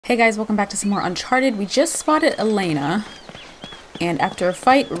Hey guys, welcome back to some more Uncharted. We just spotted Ayanna, and after a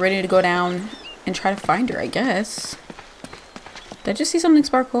fight, we're ready to go down and try to find her, I guess. Did I just see something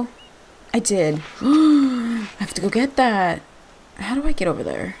sparkle? I did. I have to go get that. How do I get over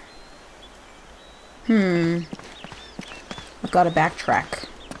there? I've got to backtrack.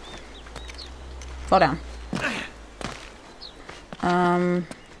 Fall down.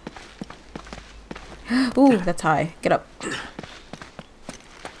 Ooh, that's high. Get up.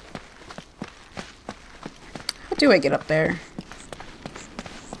 How do I get up there?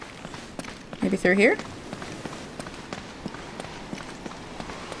 Maybe through here?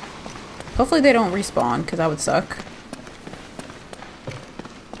 Hopefully they don't respawn, because that would suck.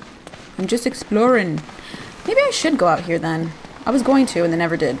 I'm just exploring. Maybe I should go out here then. I was going to, and then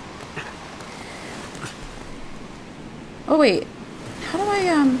never did. Oh wait. How do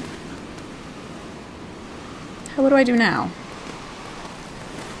I, what do I do now?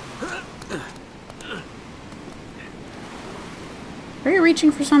 Are you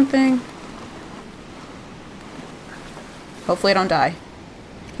reaching for something? Hopefully I don't die.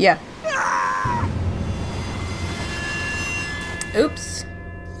 Yeah. Oops.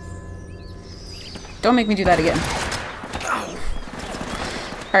 Don't make me do that again.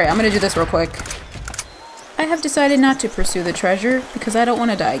 Alright, I'm gonna do this real quick. I have decided not to pursue the treasure because I don't want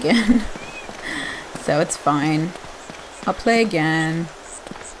to die again. So it's fine. I'll play again.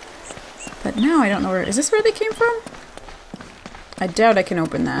 But now I don't know where... Is this where they came from? I doubt I can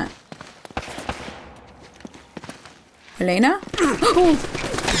open that. Ayanna?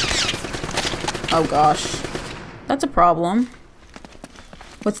 Oh gosh. That's a problem.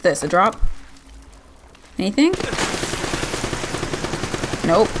 What's this? A drop? Anything?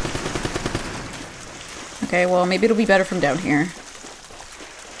 Nope. Okay, well maybe it'll be better from down here.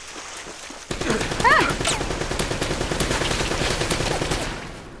 Ah!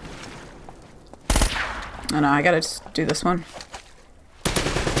 Oh no, I gotta just do this one.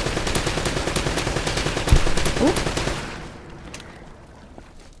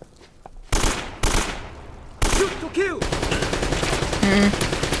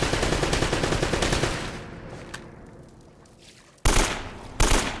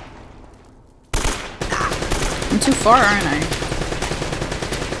 I'm too far, aren't I?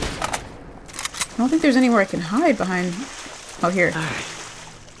 I don't think there's anywhere I can hide behind. Oh, here.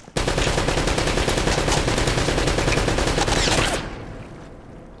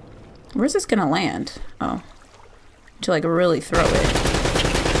 Where's this gonna land? Oh. To like really throw it.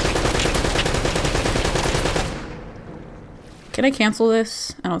 Can I cancel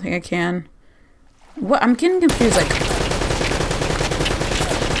this? I don't think I can. What? I'm getting confused, like...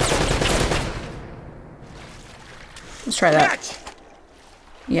 Let's try that.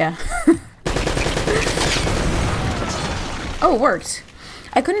 Yeah. Oh, it worked.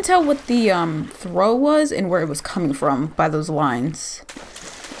 I couldn't tell what the throw was and where it was coming from by those lines.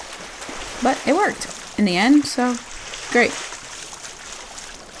 But it worked in the end, so great.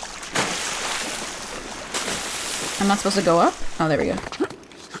 I'm not supposed to go up? Oh, there we go.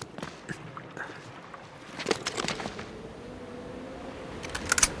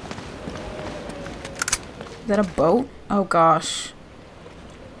 Is that a boat? Oh gosh.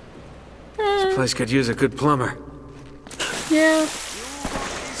 This place could use a good plumber. Yeah.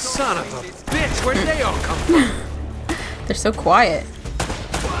 Son of a bitch, where did they all come from? They're so quiet.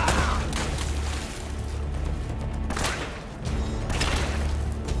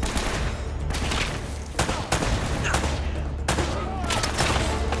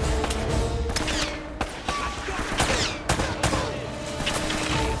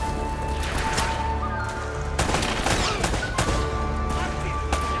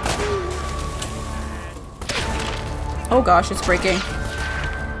 Oh gosh, it's breaking.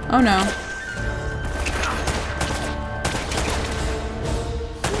 Oh no.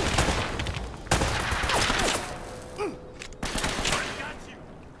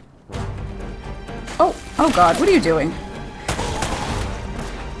 Oh god, what are you doing?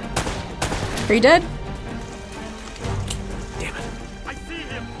 Are you dead? Damn it. I see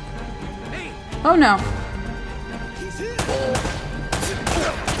him. Hey. Oh no.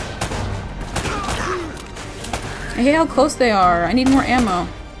 I hate how close they are. I need more ammo.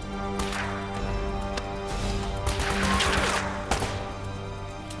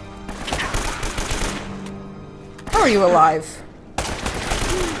 How are you alive?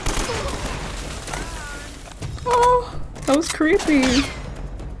 Oh, that was creepy.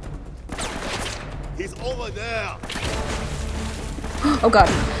 He's over there. Oh god.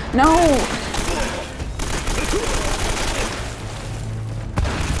 No!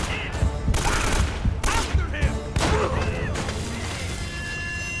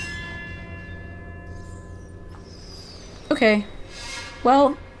 Okay.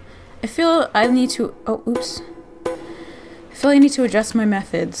 Well, I feel I need to... Oh, oops. I feel I need to adjust my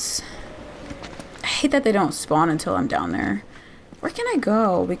methods. I hate that they don't spawn until I'm down there. Where can I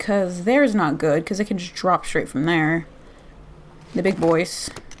go? Because there's not good, because I can just drop straight from there. The big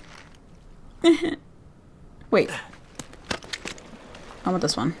boys. Wait. I want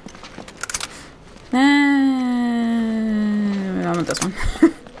this one. I want this one.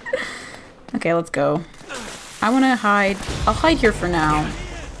 Okay, let's go. I want to hide. I'll hide here for now.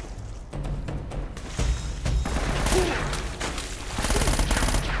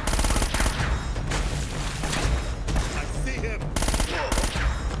 I see him.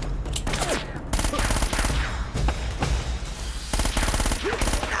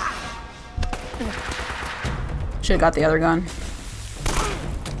 Should have got the other gun.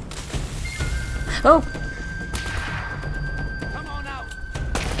 Oh! Come on out.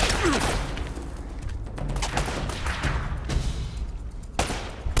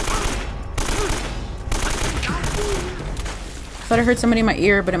 I thought I heard somebody in my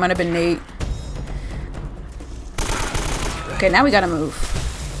ear, but it might have been Nate. Okay, now we gotta move.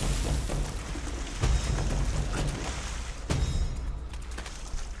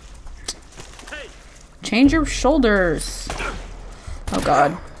 Change your shoulders. Oh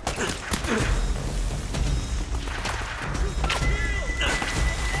god.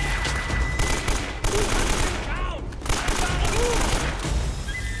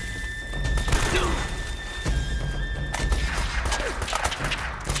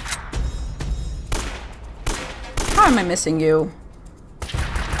 How am I missing you?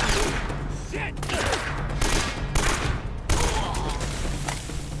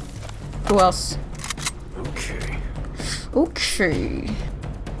 Who else? Okay. Okay.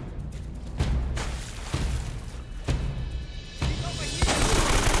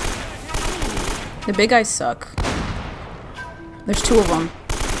 The big guys suck. There's two of them.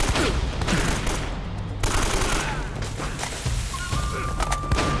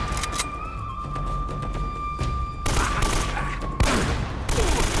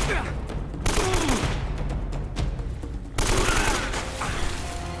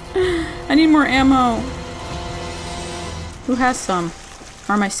 I need more ammo. Who has some?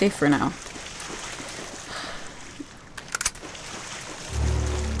 Or am I safe for now?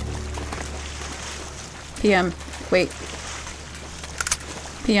 PM. Wait.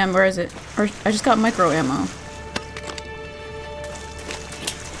 PM, where is it? Or I just got micro ammo.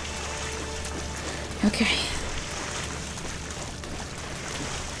 Okay.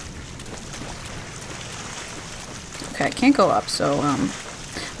 Okay, I can't go up, so, well,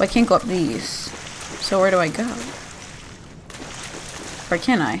 I can't go up these. So where do I go? Or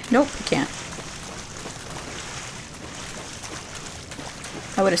can I? Nope, I can't.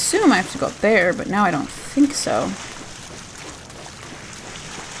 I would assume I have to go up there, but now I don't think so.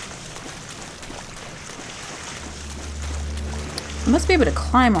 I must be able to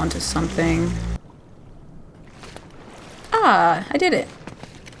climb onto something. Ah, I did it.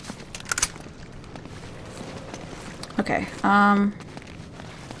 Okay,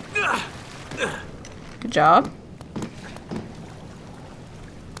 good job.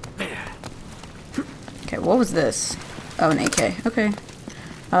 Okay, what was this? Oh, an AK. Okay.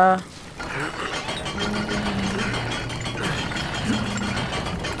 Okay.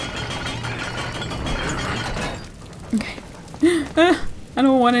 I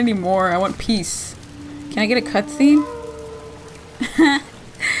don't want any more. I want peace. Can I get a cutscene?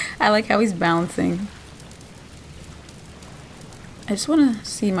 I like how he's bouncing. I just want to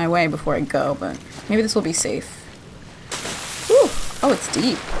see my way before I go, but maybe this will be safe. Whew. Oh, it's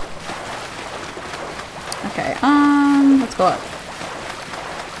deep. Okay, let's go up.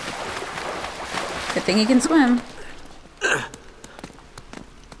 Good thing he can swim.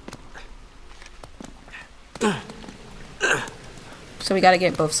 So we gotta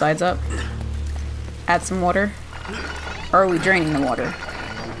get both sides up. Add some water. Or are we draining the water?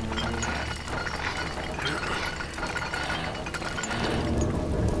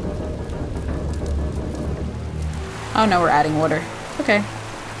 Oh no, we're adding water. Okay.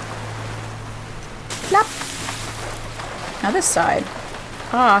 Plop. Now this side.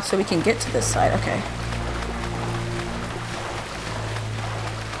 Ah, so we can get to this side. Okay.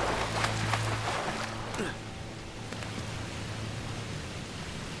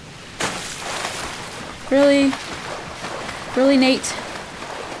 Really? Really, Nate?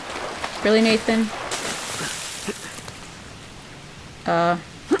 Really, Nathan?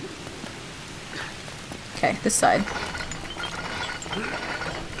 Okay, this side.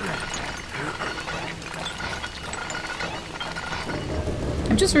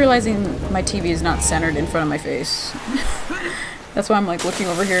 I'm just realizing my TV is not centered in front of my face. That's why I'm like looking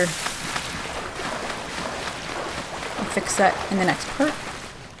over here. I'll fix that in the next part.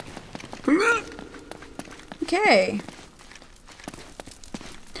 Okay.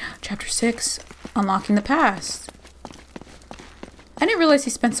 Chapter 6, Unlocking the Past. I didn't realize he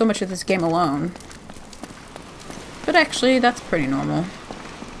spent so much of this game alone. But actually, that's pretty normal.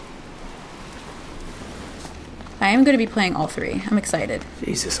 I am going to be playing all 3. I'm excited.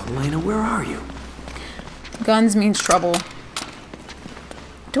 Jesus, Elena, where are you? Guns means trouble.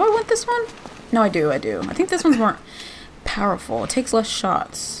 Do I want this one? No, I do. I think this one's more powerful. It takes less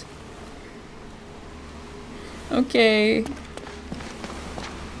shots. Okay.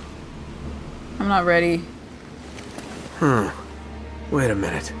 I'm not ready. Wait a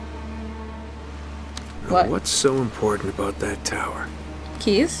minute. What? What's so important about that tower?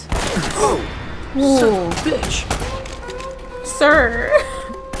 Keys? Oh! Son of a bitch! Sir!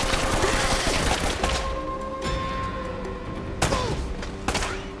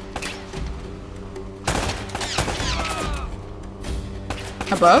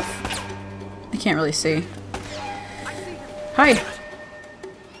 Above? I can't really see. Hi!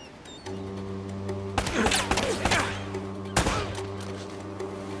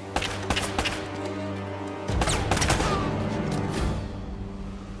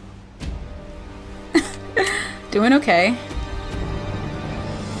 Doing okay.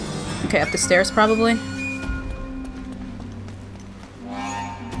 Okay, up the stairs probably.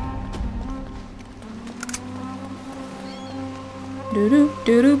 Doo-doo,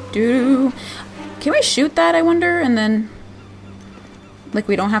 doo-doo, doo-doo. Can we shoot that, I wonder? And then... like,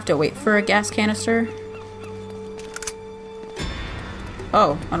 we don't have to wait for a gas canister?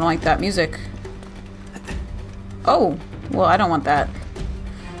 Oh, I don't like that music. Oh, well, I don't want that.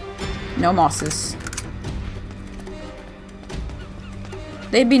 No mosses.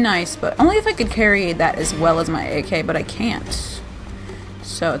 They'd be nice, but only if I could carry that as well as my AK, but I can't.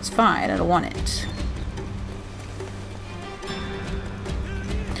 So it's fine, I don't want it.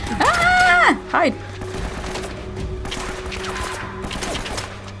 Ah! Hide!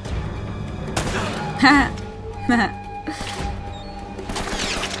 Ha!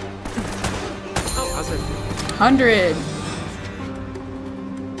 Oh, how's that? 100.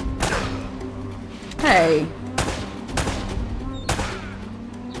 Hey.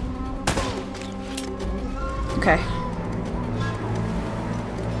 Okay.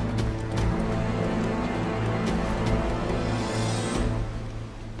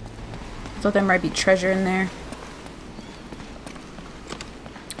 Thought there might be treasure in there.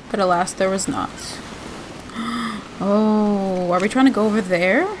 But alas, there was not. Oh, are we trying to go over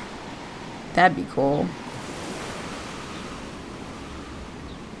there? That'd be cool.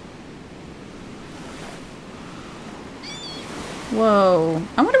 Whoa.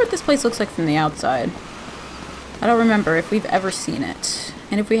 I wonder what this place looks like from the outside. I don't remember if we've ever seen it.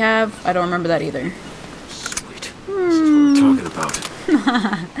 And if we have, I don't remember that either. Sweet. That's what we're talking about.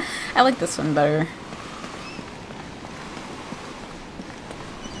 I like this one better.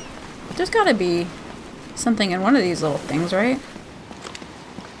 There's gotta be something in one of these little things, right?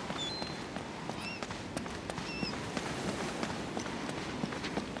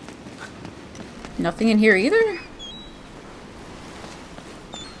 Nothing in here either?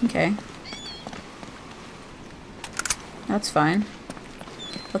 Okay. That's fine.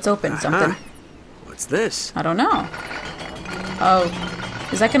 Let's open something. What's this? I don't know. Oh,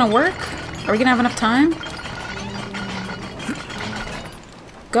 is that gonna work? Are we gonna have enough time?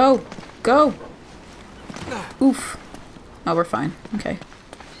 Go! Go! Oof. Oh, we're fine. Okay.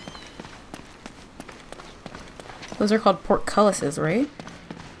 Those are called portcullises, right?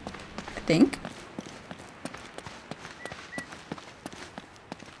 I think.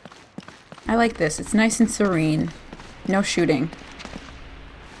 I like this. It's nice and serene. No shooting.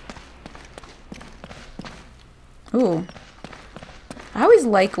 Ooh. I always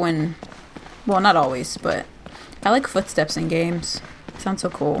like when... well, not always, but I like footsteps in games. Sounds so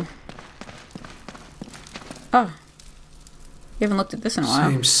cool. Oh. You haven't looked at this in a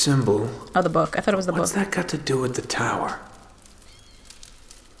while. Same symbol. Oh, the book. I thought it was the What's book. that got to do with the tower?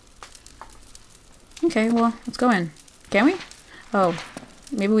 Okay, well, let's go in. Can we? Oh,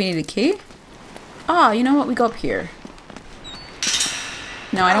 maybe we need a key? Ah, you know what? We go up here.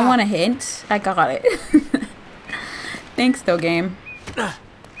 No, I don't want a hint. I got it. Thanks, though, game.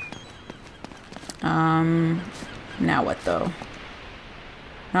 Now what, though?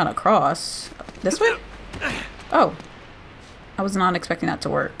 Not across. This way? Oh. I was not expecting that to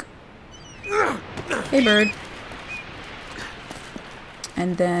work. Hey, bird.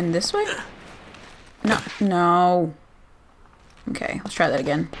 And then this way? No. No. Okay, let's try that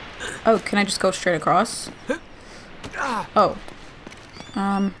again. Oh, can I just go straight across? Oh.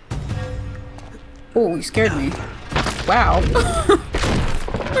 Oh, you scared me. Wow.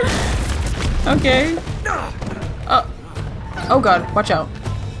 Okay. Oh god, watch out.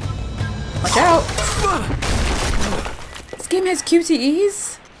 Watch out! This game has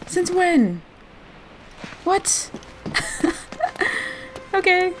QTEs? Since when? What?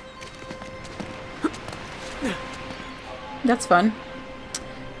 Okay. That's fun.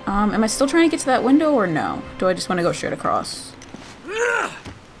 Am I still trying to get to that window or no? Do I just want to go straight across?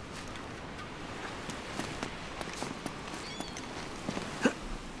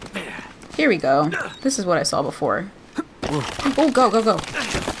 Here we go. This is what I saw before. Oh, go, go, go.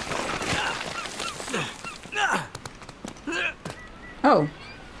 Oh.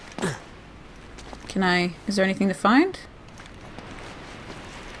 Can I... Is there anything to find?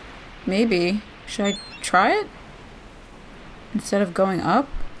 Maybe. Should I try it? Instead of going up?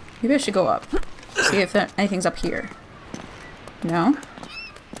 Maybe I should go up. See if anything's up here. No?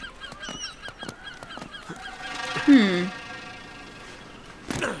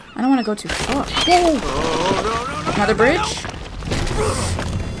 I don't want to go too far. Whoa! Another bridge?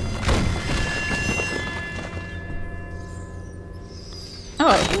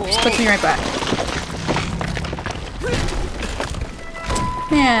 Oh, just puts me right back.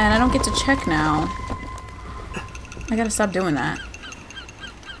 Man, I don't get to check now. I gotta stop doing that.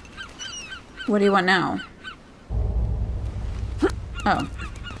 What do you want now? Oh.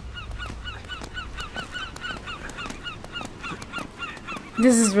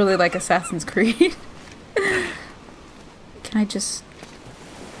 This is really like Assassin's Creed. Can I just...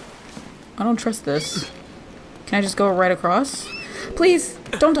 I don't trust this. Can I just go right across? Please,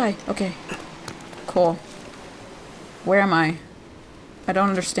 don't die. Okay. Cool. Where am I? I don't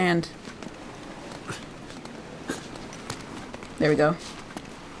understand. There we go.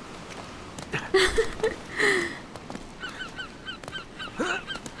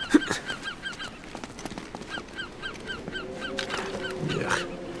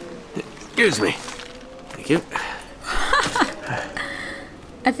 Excuse me. Thank you.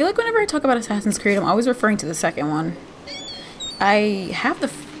 I feel like whenever I talk about Assassin's Creed, I'm always referring to the second one. I have the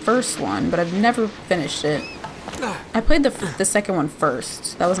first one, but I've never finished it. I played the second one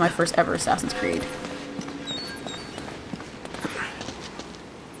first. That was my first ever Assassin's Creed.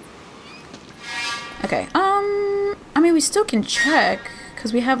 Okay, I mean, we still can check,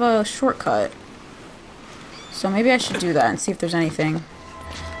 because we have a shortcut. So maybe I should do that and see if there's anything.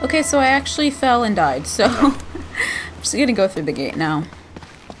 Okay, so I actually fell and died, so I'm just gonna go through the gate now.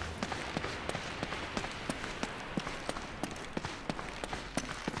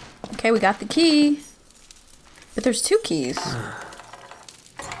 Okay, we got the key. But there's 2 keys.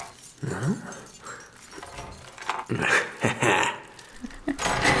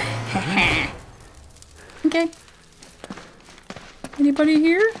 Okay. Anybody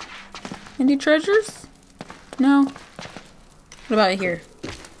here? Any treasures? No. What about here?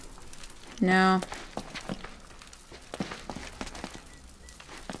 No.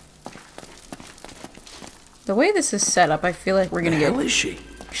 The way this is set up, I feel like we're gonna get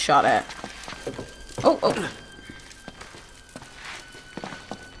shot at. Oh, oh.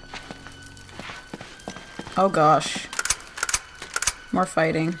 Oh gosh. More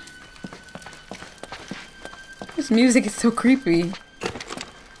fighting. This music is so creepy.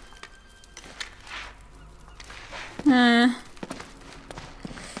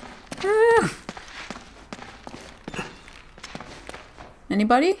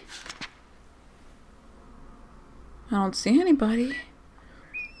 Anybody? I don't see anybody.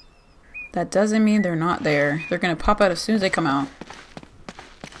 That doesn't mean they're not there. They're gonna pop out as soon as they come out.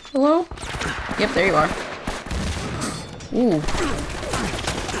 Hello? Yep, there you are. Ooh.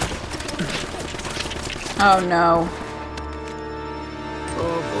 Oh no.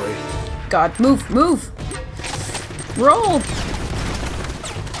 Oh boy. God, move, move! Roll!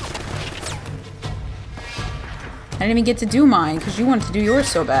 I didn't even get to do mine because you wanted to do yours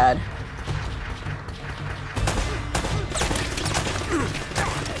so bad.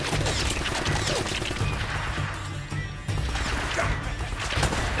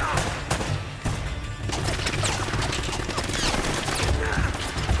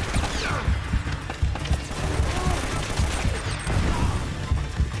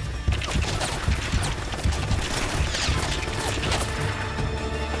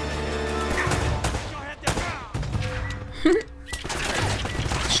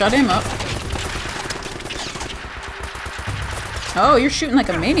 Shut him up. Oh, you're shooting like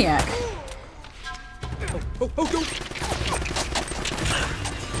a maniac. Oh, don't.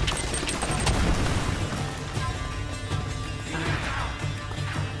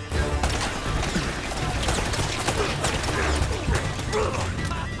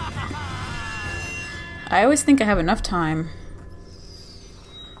 I always think I have enough time.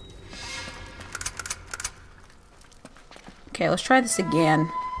 Okay, let's try this again.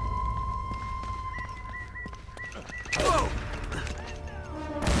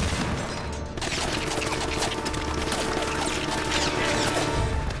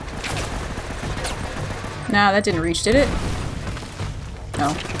 Nah, that didn't reach, did it?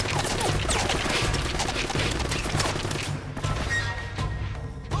 No.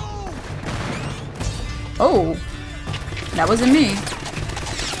 Oh! That wasn't me.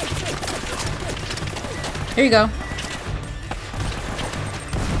 Here you go.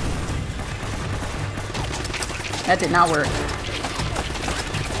 That did not work.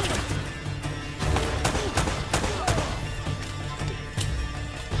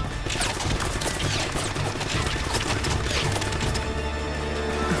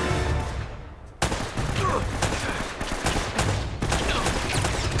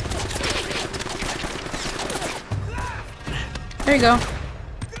 There you go.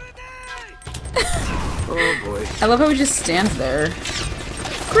 Oh boy. I love how he just stands there.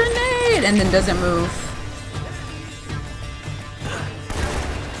 Grenade! And then doesn't move.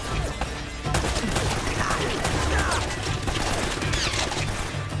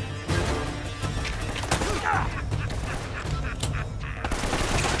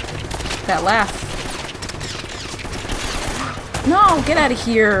 That laugh. No, get out of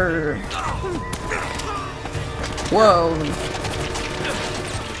here. Whoa.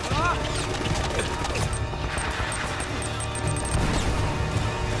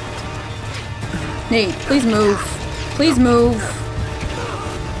 Nate, please move. Please move.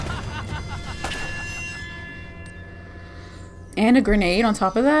 And a grenade on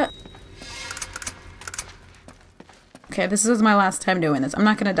top of that? Okay, this is my last time doing this. I'm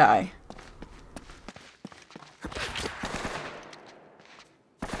not gonna die.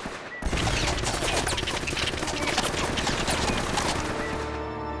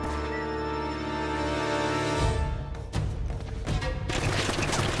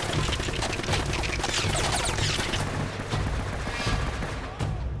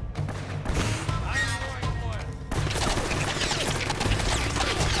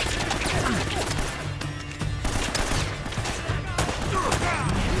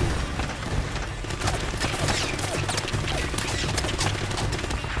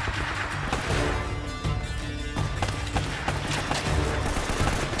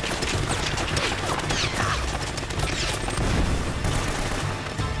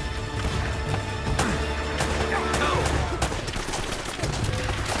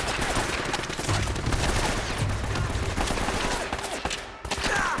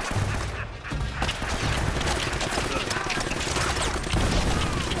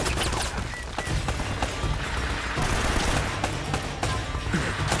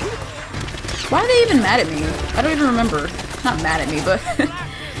 Why are they even mad at me? I don't even remember. Not mad at me, but...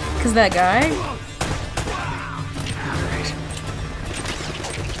 Because that guy?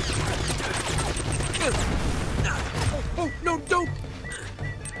 Oh, no, don't!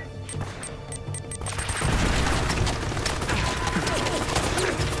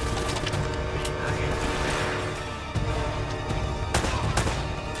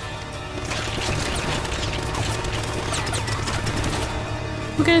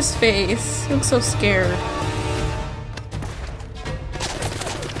 Look at his face. He looks so scared.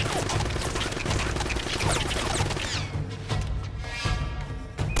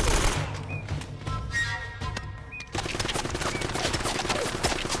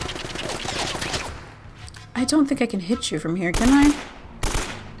 I don't think I can hit you from here, can I?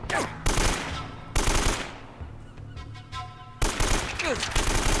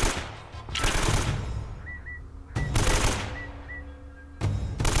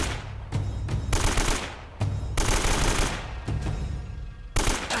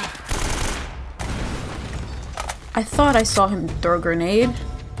 I thought I saw him throw a grenade.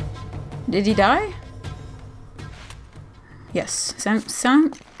 Did he die? Yes.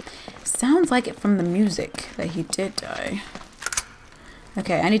 Sounds like it from the music that he did die.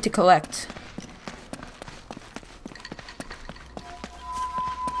 Okay, I need to collect.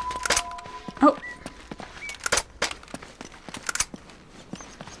 Oh.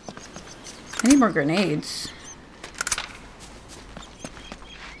 I need more grenades.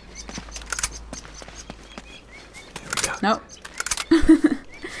 Nope.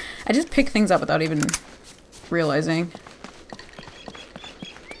 I just pick things up without even realizing.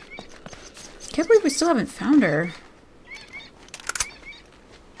 Can't believe we still haven't found her.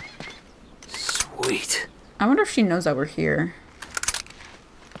 Sweet. I wonder if she knows that we're here.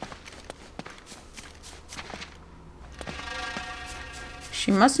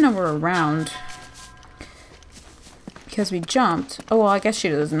 She must know we're around. Because we jumped. Oh, well, I guess she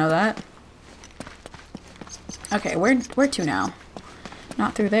doesn't know that. Okay, where to now?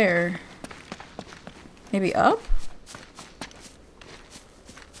 Not through there. Maybe up?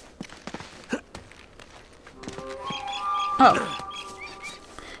 Oh.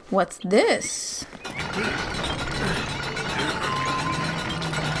 What's this?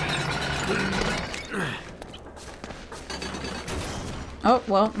 Oh,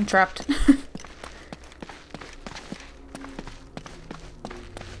 well, I'm trapped.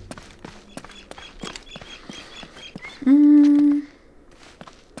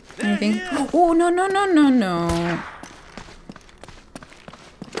 Anything? Oh, no, no, no, no, no.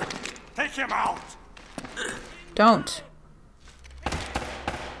 Take him out! Don't.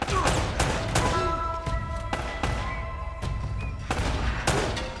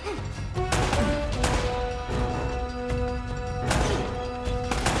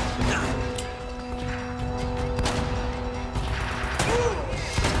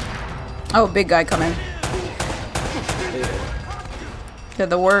 Oh, big guy coming. They're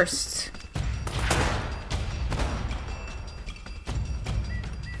the worst.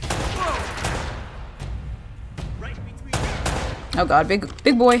 Oh god,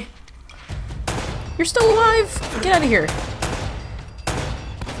 big boy. You're still alive! Get out of here.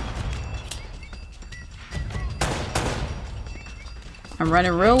 I'm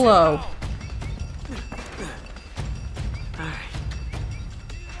running real low.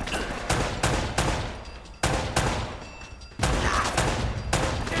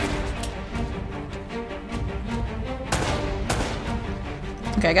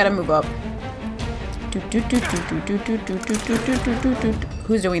 Okay, I gotta move up.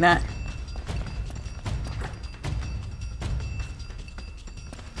 Who's doing that?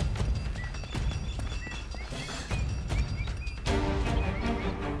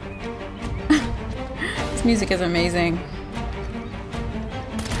 This music is amazing.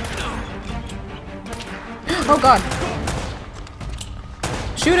 Oh god!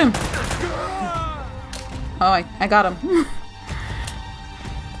 Shoot him! Oh, I got him.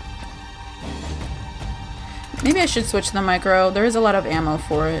 Maybe I should switch to the micro. There is a lot of ammo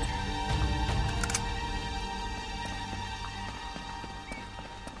for it.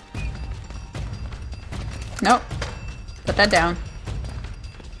 Nope. Put that down.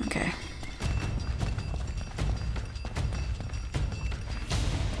 Okay.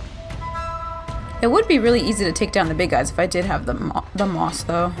 It would be really easy to take down the big guys if I did have the moss,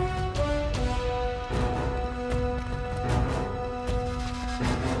 though.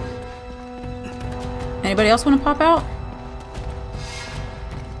 Anybody else want to pop out?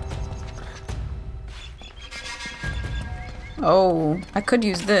 Oh, I could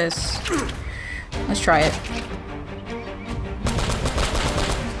use this. Let's try it.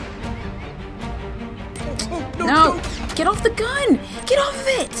 No! Get off the gun! Get off of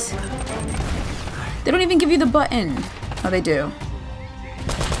it! They don't even give you the button. Oh, they do.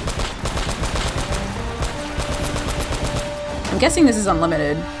 I'm guessing this is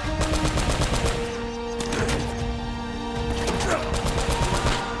unlimited.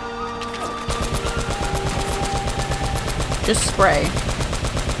 Just spray.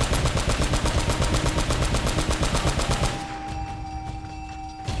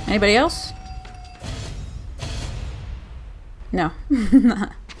 Anybody else? No.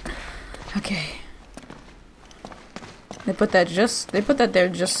 Okay. They put that there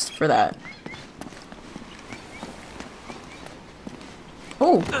just for that.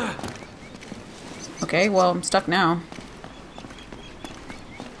 Oh. Okay, well, I'm stuck now.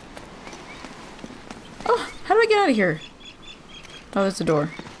 Oh, how do I get out of here? Oh, there's a door.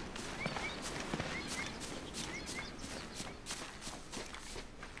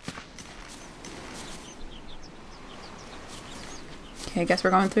 Okay, I guess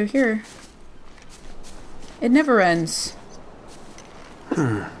we're going through here. It never ends.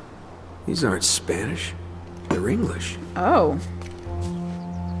 These aren't Spanish. They're English. Oh.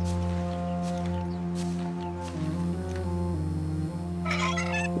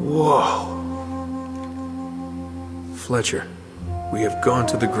 Whoa. Fletcher, we have gone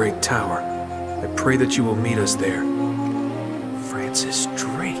to the Great Tower. I pray that you will meet us there. Francis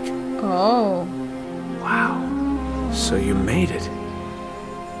Drake. Oh. Wow. So you made it.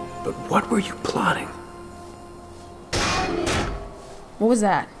 But what were you plotting? What was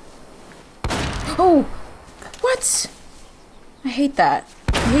that? Oh! What? I hate that.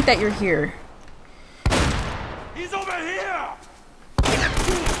 I hate that you're here. He's over here!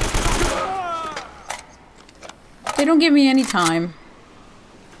 They don't give me any time.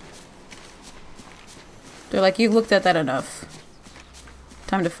 They're like, you've looked at that enough.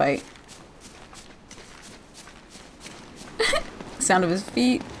 Time to fight. sound of his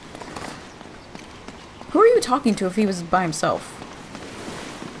feet. Who are you talking to if he was by himself?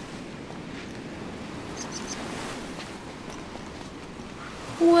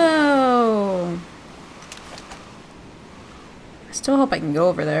 Whoa. I still hope I can go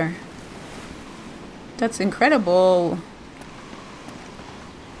over there. That's incredible.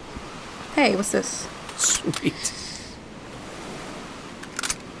 Hey, what's this? Sweet.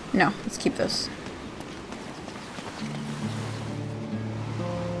 No, let's keep this.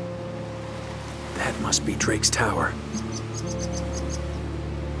 That must be Drake's tower.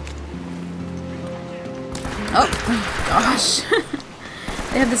 Oh, gosh.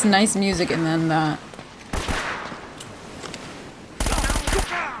 They have this nice music and then that.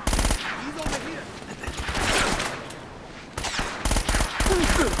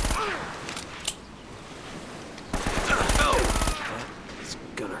 It's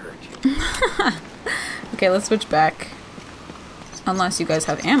gonna hurt you. Okay, let's switch back. Unless you guys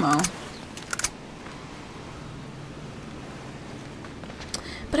have ammo.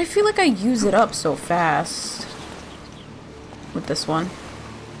 But I feel like I use it up so fast with this one.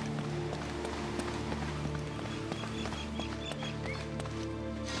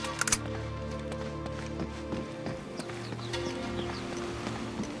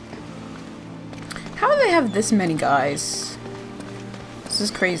 How do they have this many guys? This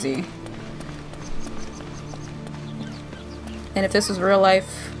is crazy. And if this was real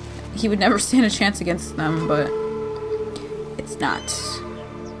life, he would never stand a chance against them, but it's not.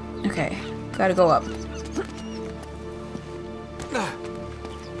 Okay, gotta go up.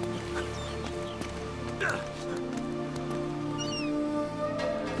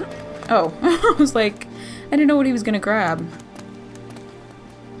 Oh, I was like, I didn't know what he was gonna grab.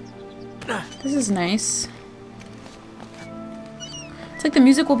 This is nice. It's like the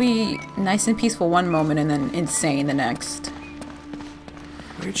music will be nice and peaceful one moment and then insane the next.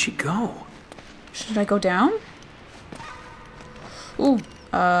 Where'd she go? Should I go down? Ooh,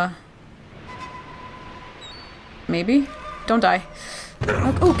 maybe? Don't die.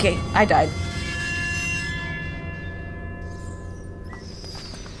 Okay, I died.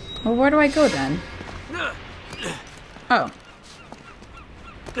 Well, where do I go then? Oh.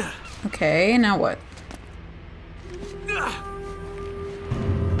 Okay, now what?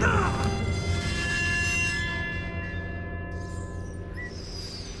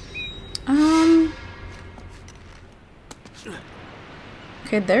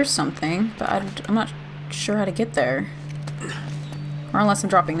 Okay, there's something, but I'm not sure how to get there. Or unless I'm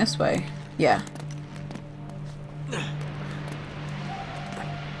dropping this way. Yeah.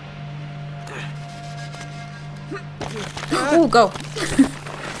 Oh, go!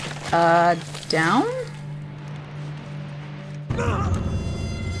 Down?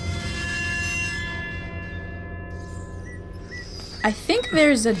 I think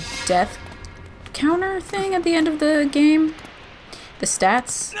there's a death counter thing at the end of the game. The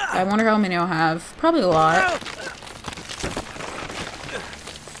stats, I wonder how many I'll have. Probably a lot.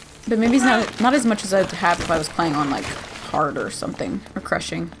 But maybe it's not as much as I'd have if I was playing on like hard or something. Or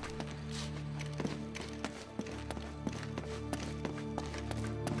crushing.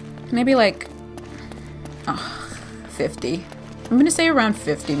 Maybe like 50. I'm gonna say around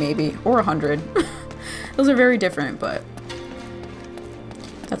 50 maybe. Or 100. Those are very different, but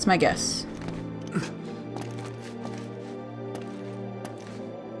that's my guess.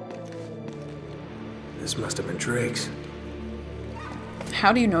 This must have been Drake's.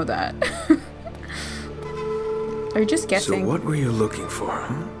 How do you know that? Are you just guessing? So what were you looking for,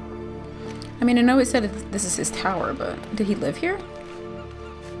 huh? I mean, I know it said this is his tower, but did he live here?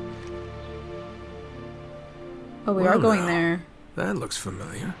 Oh, we are going there. That looks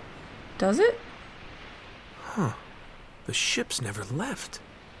familiar. Does it? Huh. The ship's never left.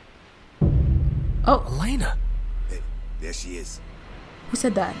 Oh. Elena. Hey, there she is. Who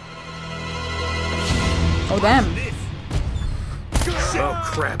said that? Oh, them. Oh,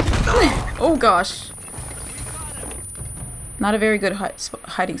 crap. Oh, gosh. Not a very good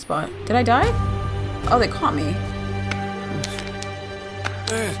hiding spot. Did I die? Oh, they caught me.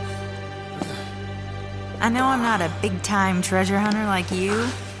 I know I'm not a big-time treasure hunter like you,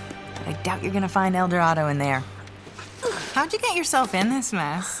 but I doubt you're gonna find El Dorado in there. How'd you get yourself in this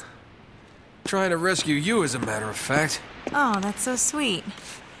mess? Trying to rescue you, as a matter of fact. Oh, that's so sweet.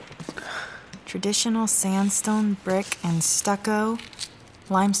 Traditional sandstone, brick, and stucco.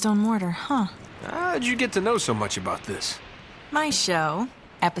 Limestone mortar, huh? How'd you get to know so much about this? My show,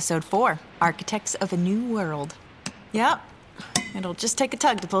 Episode 4, Architects of a New World. Yep. It'll just take a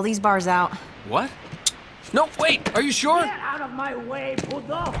tug to pull these bars out. What? No, wait! Are you sure? Get out of my way,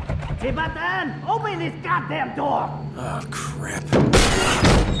 Puto! Hey, button! Open this goddamn door! Oh, crap.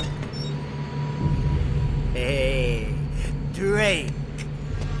 Hey, Drake.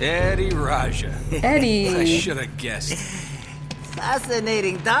 Eddie Raja. Eddie. I should have guessed.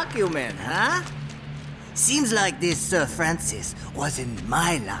 Fascinating document, huh? Seems like this Sir Francis was in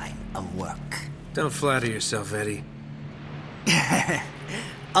my line of work. Don't flatter yourself, Eddie.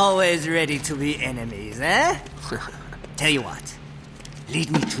 Always ready to be enemies, eh? Tell you what,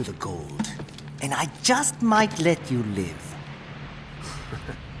 lead me to the gold, and I just might let you live.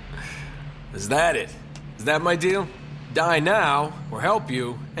 Is that it? Is that my deal? Die now, or help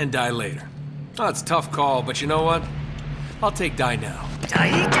you, and die later. Oh, it's a tough call, but you know what? I'll take die now.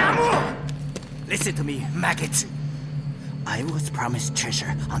 Listen to me, maggot. I was promised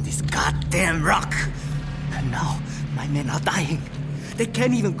treasure on this goddamn rock. And now, my men are dying. They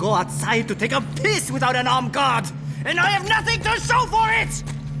can't even go outside to take a piss without an armed guard. And I have nothing to show for it!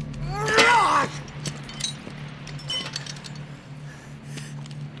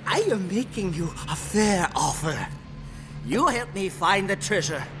 I am making you a fair offer. You help me find the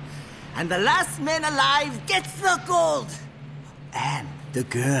treasure, and the last man alive gets the gold. And the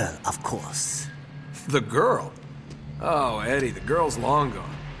girl, of course. The girl? Oh, Eddie, the girl's long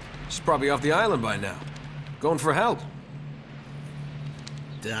gone. She's probably off the island by now. Going for help.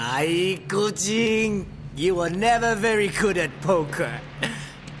 Daikujin, you were never very good at poker.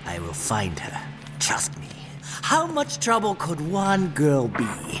 I will find her. Trust me. How much trouble could one girl be?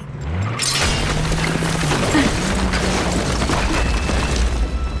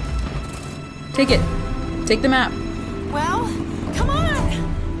 Take it. Take the map. Well, come on!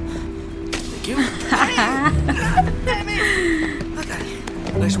 Thank you.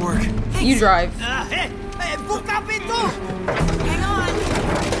 Nice work. You drive. Hey, book up it too! Hang on!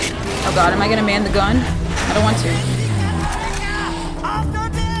 Oh god, am I gonna man the gun? I don't want to. After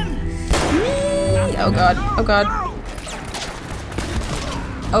them! Whee! Oh god, oh god.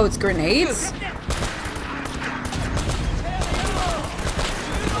 Oh, it's grenades?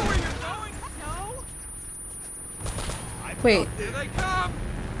 Wait.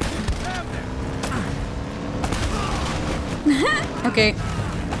 Okay.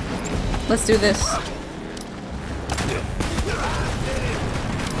 Let's do this.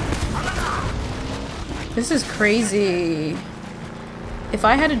 This is crazy. If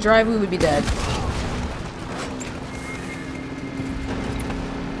I had to drive, we would be dead.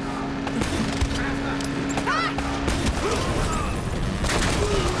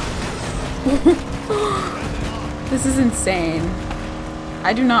 This is insane.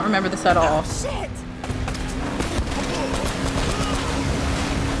 I do not remember this at all. Shit!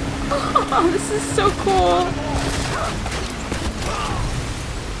 Oh, this is so cool.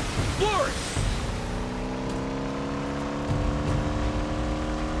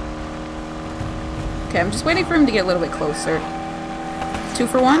 Okay, I'm just waiting for him to get a little bit closer. 2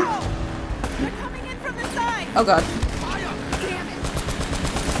 for 1? They're coming in from the side! Oh god.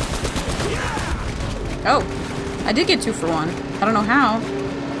 Oh, I did get 2 for 1. I don't know how.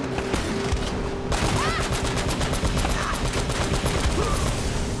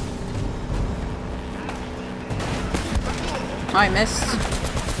 Oh, I missed.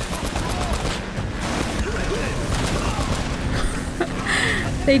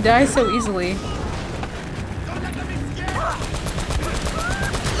 They die so easily.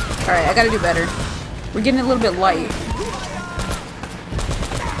 Alright, I gotta do better. We're getting a little bit light.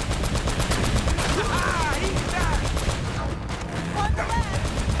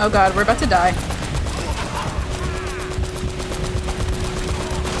 Oh god, we're about to die.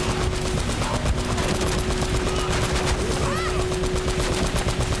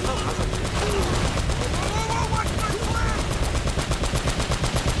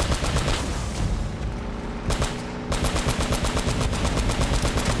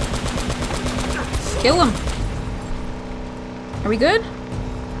 Kill him. Are we good?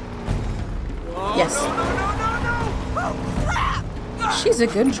 Yes. She's a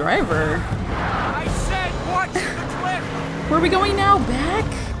good driver. I said watch the cliff! Where are we going now? Back?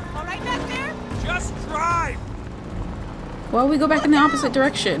 All right back there? Just drive! Well, we go back in the opposite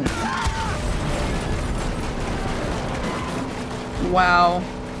direction. Wow.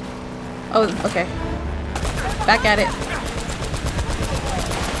 Oh, okay. Back at it.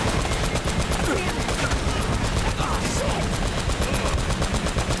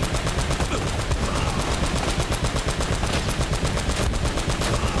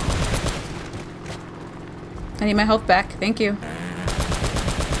 I need my health back. Thank you.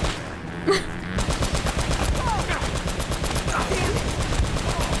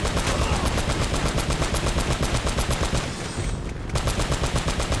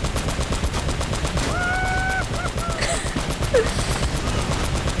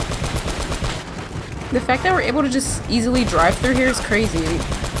 The fact that we're able to just easily drive through here is crazy.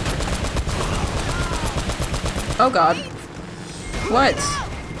 Oh god. What?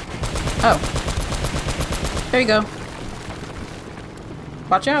 Oh. There you go.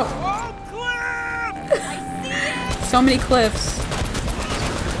 Watch out. Oh, cliff! So many cliffs.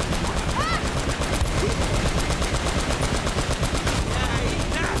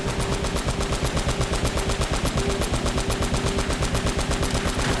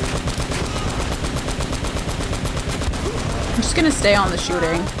 I'm just gonna stay on the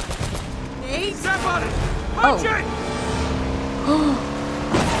shooting. Step on it! Punch it!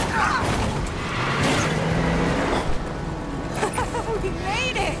 We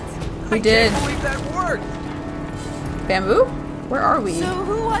made it! We did. I can't believe that worked. Bamboo? Where are we? So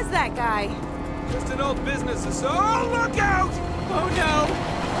who was that guy? Just an old business associate. Oh, look out! Oh no!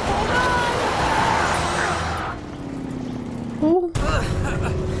 Oh.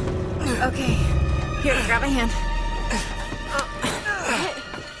 Okay. Here, grab my hand.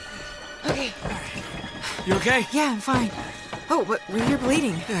 Okay. You okay? Yeah, I'm fine. Oh, but you're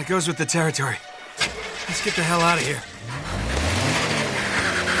bleeding. Yeah, it goes with the territory. Let's get the hell out of here.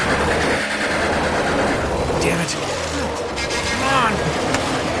 Damn it. Come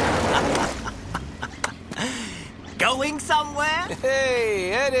on. Going somewhere?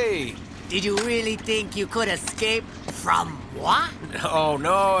 Hey, Eddie. Did you really think you could escape from what? Oh,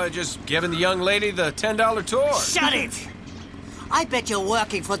 no, just giving the young lady the $10 tour. Shut it! I bet you're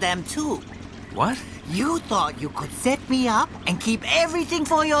working for them too. What? You thought you could set me up and keep everything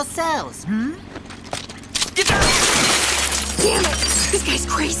for yourselves, hmm? Damn it! This guy's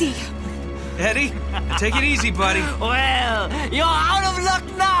crazy! Eddie, take it easy, buddy. Well, you're out of luck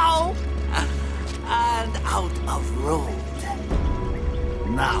now! And out of road.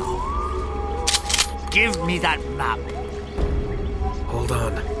 Now, give me that map. Hold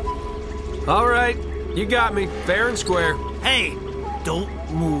on. All right, you got me, fair and square. Hey, don't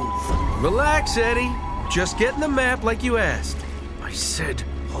move. Relax, Eddie. Just getting the map like you asked. I said,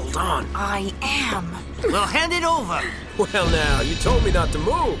 hold on. I am. Well, hand it over. Well, now, you told me not to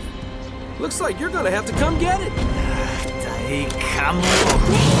move. Looks like you're gonna have to come get it. Come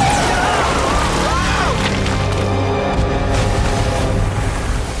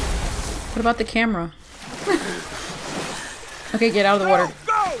What about the camera? Okay, get out of the water.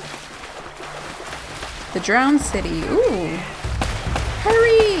 Go! The drowned city. Ooh.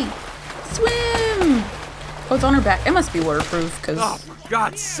 Hurry! Swim! Oh, it's on her back. It must be waterproof, because Oh, for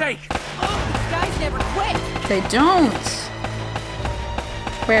God's sake! Guys never quit. they don't.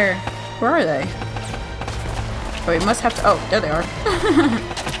 Where? Where are they? Oh, we must have to. Oh, there they are.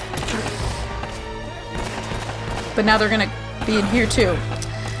 But now they're gonna be in here too.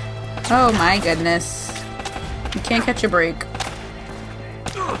 Oh my goodness. We can't catch a break.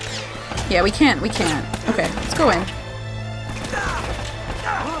 Yeah, we can't. We can't. Okay, let's go in.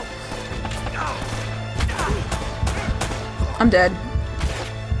 I'm dead.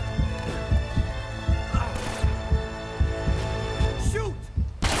 Shoot!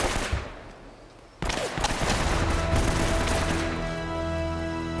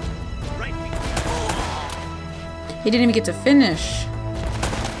 He didn't even get to finish.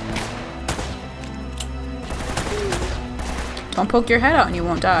 Don't poke your head out and you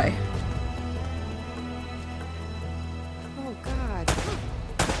won't die. Oh God.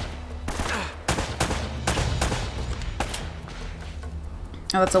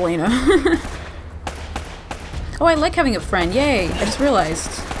 Oh, that's Elena. Oh, I like having a friend. Yay, I just realized.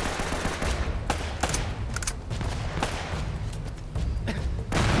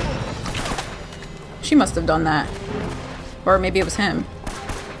 She must have done that. Or maybe it was him.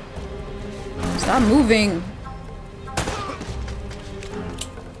 Stop moving.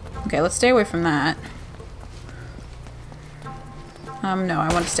 Okay, let's stay away from that. No,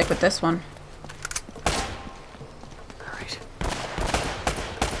 I want to stick with this one. Alright.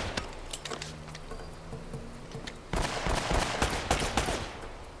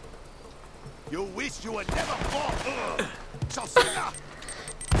 You wish you had never fought. So sit up.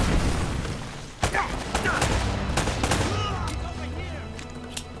 Here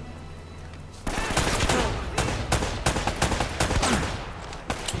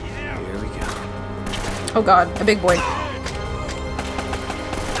we go. Oh god, a big boy.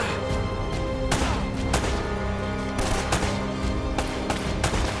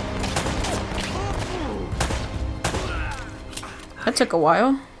 That took a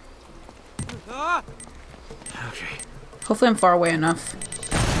while. Okay. Hopefully I'm far away enough.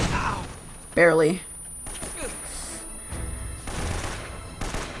 Barely.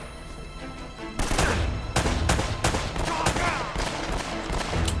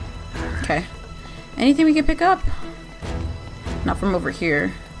 Okay. Anything we can pick up? Not from over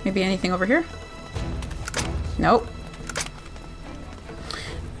here. Maybe anything over here? Nope.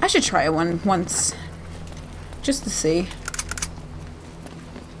 I should try one once. Just to see.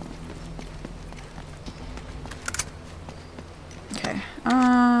 Okay.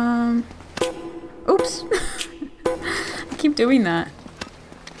 Oops. I keep doing that.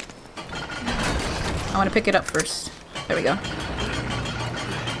 I want to pick it up first. There we go.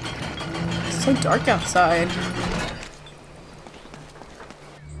 It's so dark outside.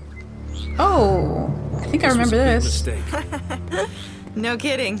 Oh, I think I remember this. No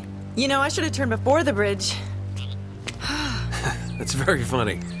kidding. You know, I should have turned before the bridge. That's very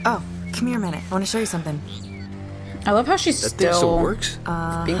funny. Oh, come here a minute. I want to show you something. I love how she's That thing still still works?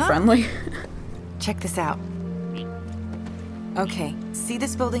 being friendly. Check this out. Okay, see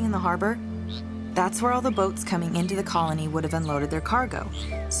this building in the harbor? That's where all the boats coming into the colony would have unloaded their cargo.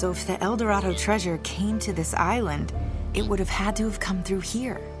 So if the El Dorado treasure came to this island, it would have had to have come through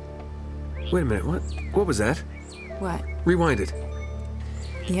here. Wait a minute, what? What was that? What? Rewind it.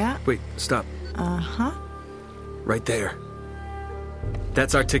 Yeah? Wait, stop. Uh-huh. Right there.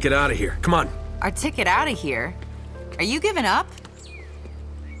 That's our ticket out of here. Come on. Our ticket out of here? Are you giving up?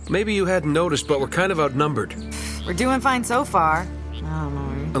 Maybe you hadn't noticed, but we're kind of outnumbered. We're doing fine so far. I don't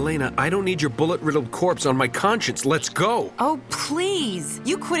know. Elena, I don't need your bullet-riddled corpse on my conscience. Let's go. Oh, please.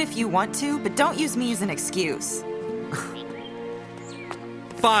 You quit if you want to, but don't use me as an excuse.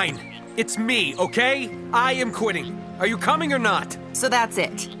 Fine. It's me, okay? I am quitting. Are you coming or not? So that's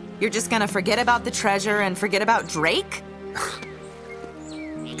it. You're just gonna forget about the treasure and forget about Drake?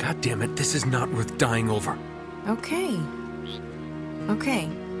 God damn it, this is not worth dying over. Okay. Okay.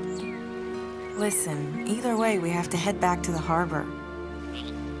 Listen, either way, we have to head back to the harbor.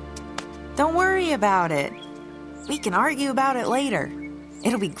 Don't worry about it. We can argue about it later.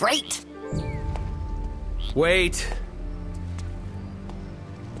 It'll be great. Wait.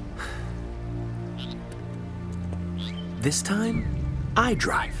 This time, I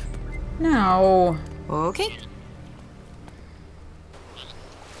drive. No. Okay.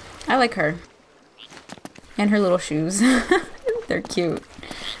 I like her. And her little shoes. They're cute.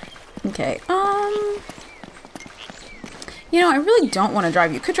 Okay, you know, I really don't want to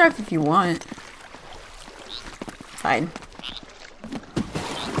drive. You could drive if you want. Fine.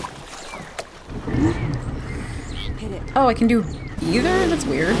 Hit it. Oh, I can do either? That's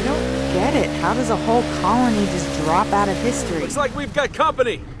weird. I don't get it. How does a whole colony just drop out of history? Looks like we've got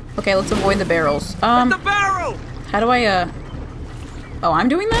company. Okay, let's avoid the barrels. The barrel! How do I, Oh, I'm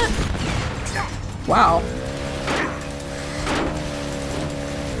doing that? Wow.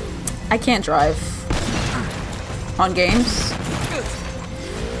 I can't drive on games.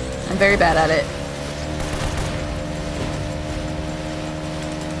 I'm very bad at it.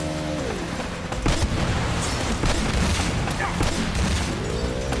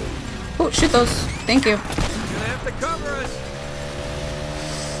 Oh, shoot those. Thank you. You're gonna have to cover us.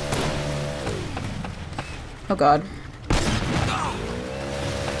 Oh god.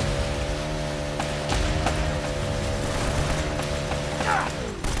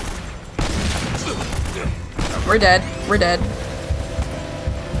 We're dead. We're dead.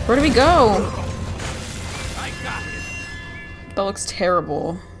 Where do we go? I got it. That looks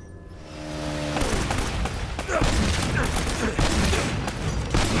terrible.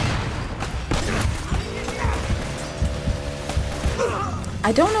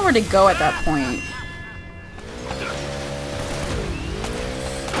 I don't know where to go at that point.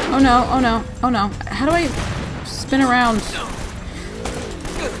 Oh no, oh no, oh no. How do I spin around?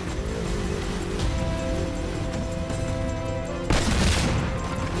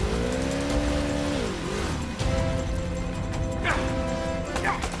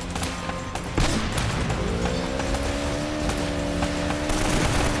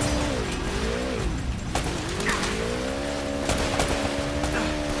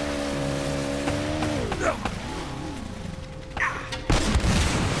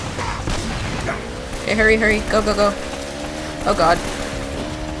 Okay, hurry, hurry. Go, go, go. Oh god.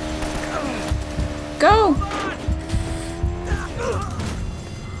 Go!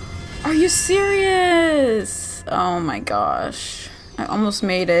 Are you serious? Oh my gosh. I almost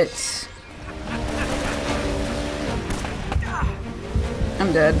made it.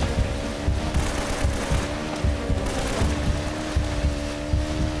 I'm dead.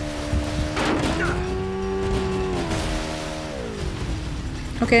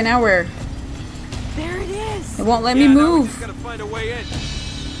 Okay, now where? There it is. It won't let me Now we move. just gotta find a way in.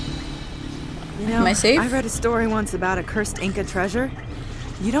 You know, Am I safe? I read a story once about a cursed Inca treasure.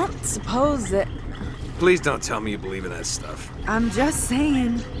 You don't suppose that... Please don't tell me you believe in that stuff. I'm just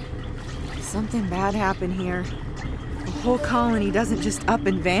saying. Something bad happened here. The whole colony doesn't just up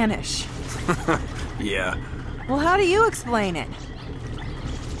and vanish. Yeah. Well, how do you explain it?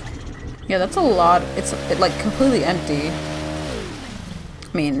 Yeah, that's a lot. It's like completely empty.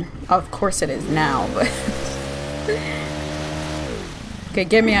 I mean, of course it is now, but... Okay,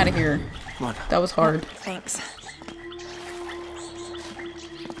 get me out of here. That was hard. Thanks.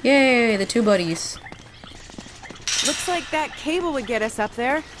 Yay, the two buddies. Looks like that cable would get us up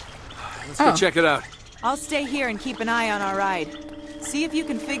there. Let's go check it out. I'll stay here and keep an eye on our ride. See if you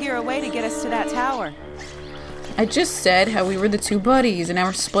can figure a way to get us to that tower. I just said how we were the two buddies and now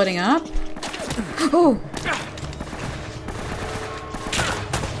we're splitting up? Oh!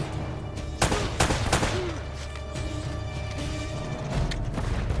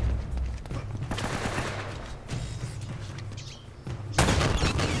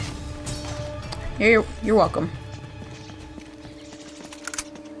 Here, you're welcome.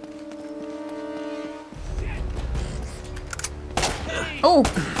 Oh!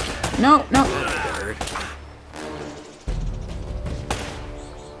 No, no.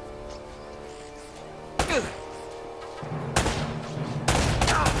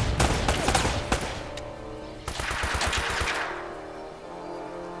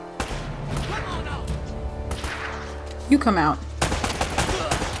 You come out.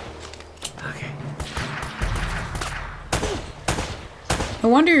 No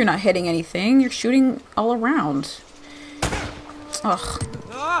wonder you're not hitting anything. You're shooting all around. Ugh.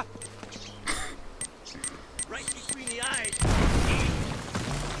 Right between the eyes.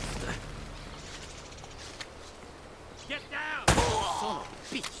 Get down! Son of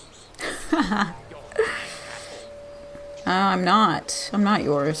a bitch. I'm not. I'm not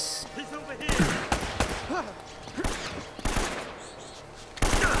yours. He's over here.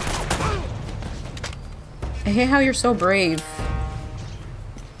 I hate how you're so brave.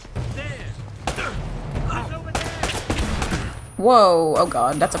 Whoa, oh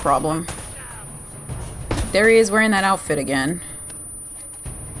god, that's a problem. There he is wearing that outfit again.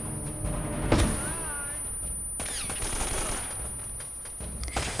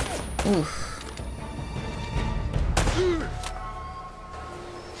 Oof.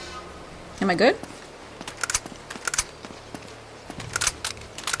 Am I good?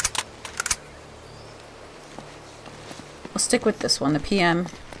 I'll stick with this one, the PM.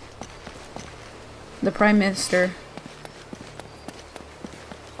 The Prime Minister.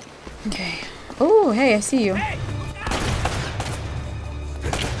 Okay. Oh, hey, I see you.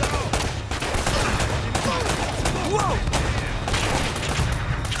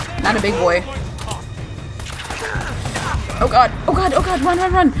 Not a big boy. Oh god, oh god, oh god, run,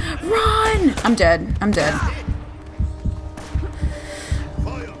 run, run! Run! I'm dead, I'm dead.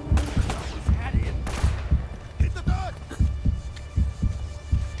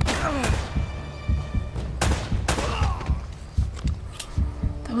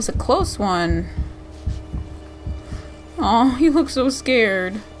 That was a close one. Oh, he looks so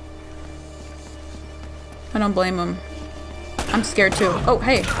scared. I don't blame him. I'm scared too. Oh,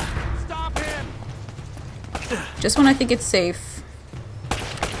 hey. Stop him! Just when I think it's safe,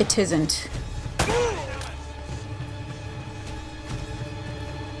 it isn't.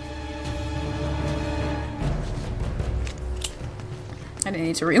 I didn't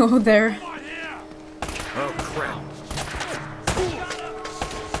need to reload there. Oh, crap.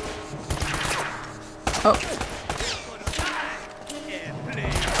 Oh.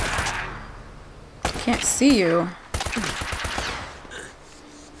 Can't see you.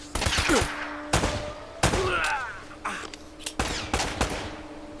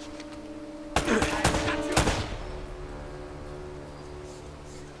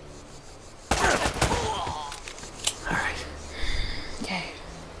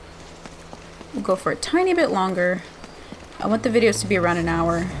 We'll go for a tiny bit longer. I want the videos to be around an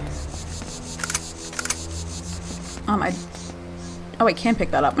hour. I can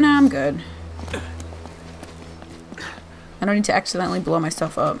pick that up. Nah, I'm good. I don't need to accidentally blow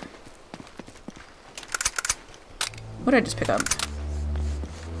myself up. What did I just pick up?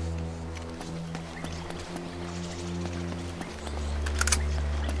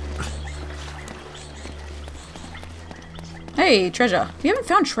 Hey, treasure. We haven't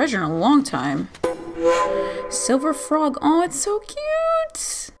found treasure in a long time. Silver frog. Oh, it's so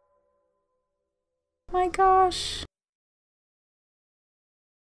cute. My gosh.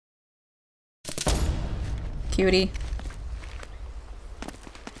 Cutie.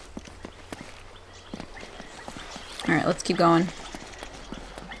 Alright, let's keep going.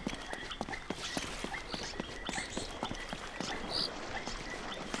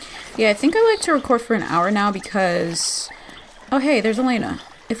 Yeah, I think I like to record for an hour now because... Oh, hey, there's Elena.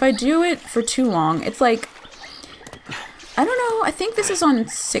 if I do it for too long, it's like, I don't know, I think this is on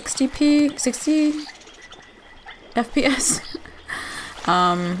 60p, 60 FPS.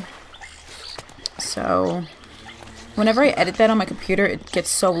 So whenever I edit that on my computer, it gets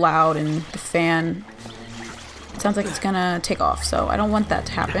so loud and the fan, it sounds like it's gonna take off. So I don't want that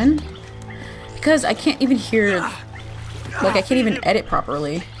to happen because I can't even hear, like I can't even edit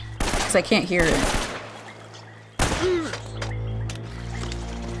properly because I can't hear it.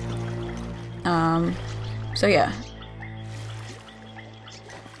 So yeah.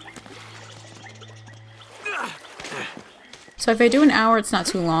 So if I do an hour, it's not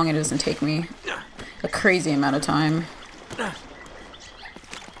too long. It doesn't take me a crazy amount of time.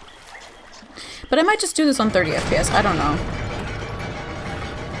 But I might just do this on 30 FPS. I don't know.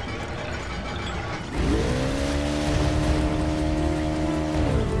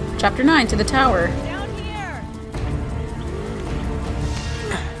 Chapter 9, to the tower. Down here.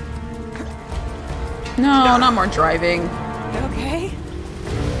 No, not more driving. Okay.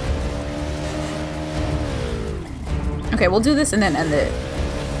 Okay, we'll do this and then end it.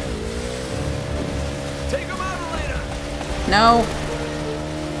 Take him out later. No.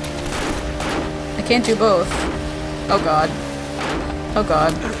 I can't do both. Oh god. Oh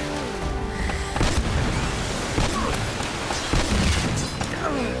god.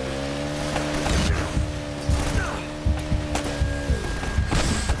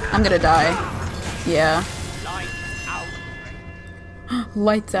 I'm gonna die. Yeah.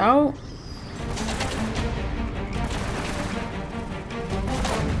 Lights out?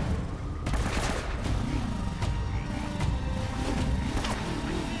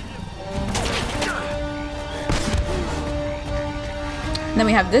 And then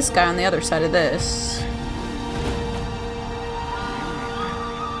we have this guy on the other side of this.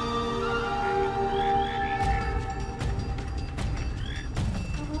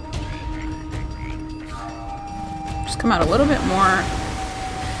 Just come out a little bit more.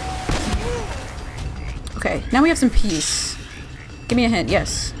 Okay, now we have some peace. Give me a hint,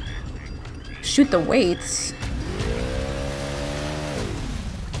 yes. Shoot the weights.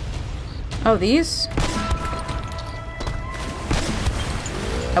 Oh, these?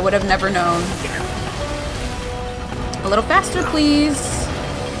 I would have never known. A little faster, please.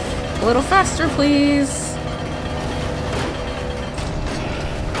 A little faster, please.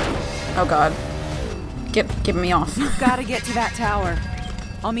 Oh god. Get me off. Gotta get to that tower.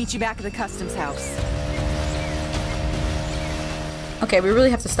 I'll meet you back at the customs house. Okay, we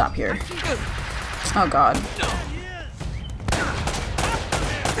really have to stop here. Oh god.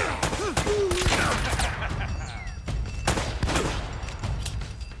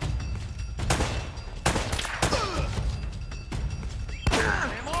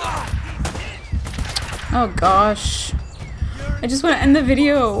 Oh gosh. I just want to end the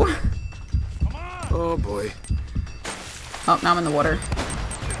video. Oh boy. Oh, now I'm in the water.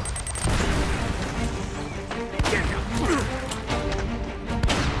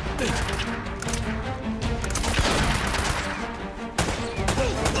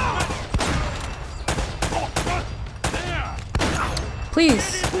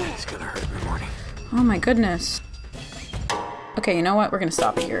 Please. It's gonna hurt in the morning. Oh my goodness. Okay, you know what? We're gonna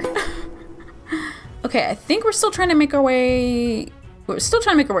stop it here. Okay, I think we're still trying to make our way... We're still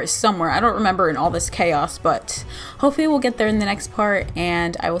trying to make our way somewhere. I don't remember in all this chaos, but hopefully we'll get there in the next part,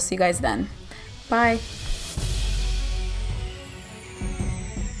 and I will see you guys then. Bye.